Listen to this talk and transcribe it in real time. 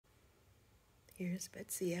Here's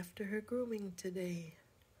Betsy after her grooming today.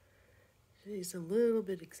 She's a little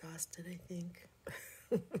bit exhausted, I think.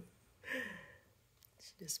 She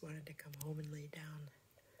just wanted to come home and lay down.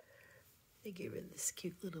 They gave her this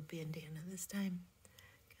cute little bandana this time.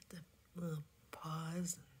 Got the little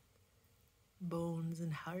paws and bones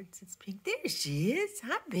and hearts. It's pink. There she is.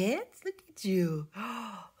 Hi, Bets. Look at you.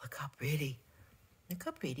 Oh, look how pretty. Look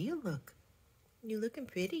how pretty you look. You're looking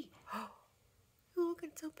pretty. Oh, you're looking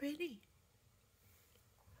so pretty.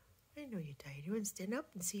 I know you're tired. You want to stand up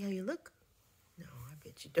and see how you look? No, I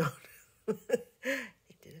bet you don't.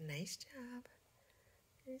 They did a nice job.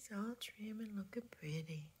 It's all trim and looking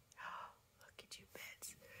pretty. Oh, look at you,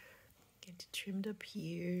 Bets. Get it trimmed up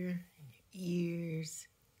here and your ears.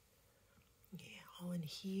 Yeah, all in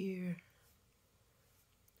here.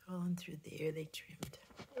 All in through there they trimmed.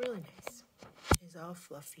 Really nice. She's all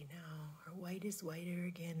fluffy now. Her white is whiter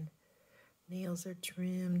again. Nails are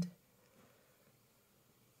trimmed.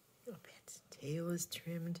 Oh, Bets' tail is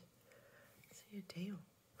trimmed. See your tail.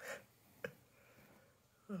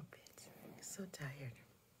 Oh, Bets, you're so tired.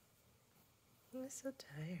 I'm so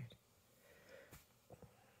tired.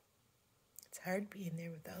 It's hard being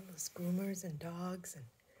there with all those groomers and dogs and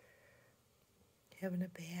having a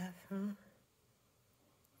bath, huh?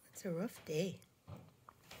 It's a rough day.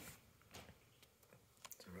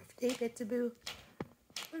 It's a rough day, Betsy-boo.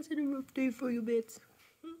 Was it a rough day for you, Bets?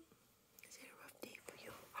 Was it a rough day for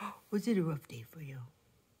you? Was it a rough day for you?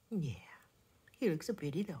 Yeah. You look so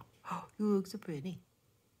pretty, though. Oh, you look so pretty.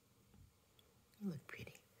 You look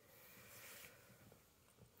pretty.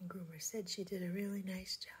 The groomer said she did a really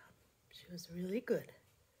nice job. She was really good.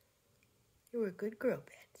 You were a good girl,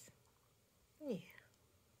 Bets. Yeah.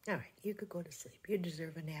 All right, you could go to sleep. You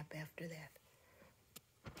deserve a nap after that.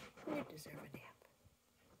 You deserve a nap.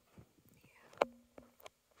 Yeah.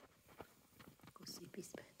 Go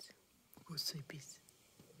sleepies, Bets. Go sleepies.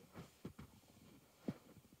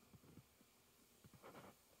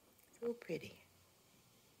 So pretty.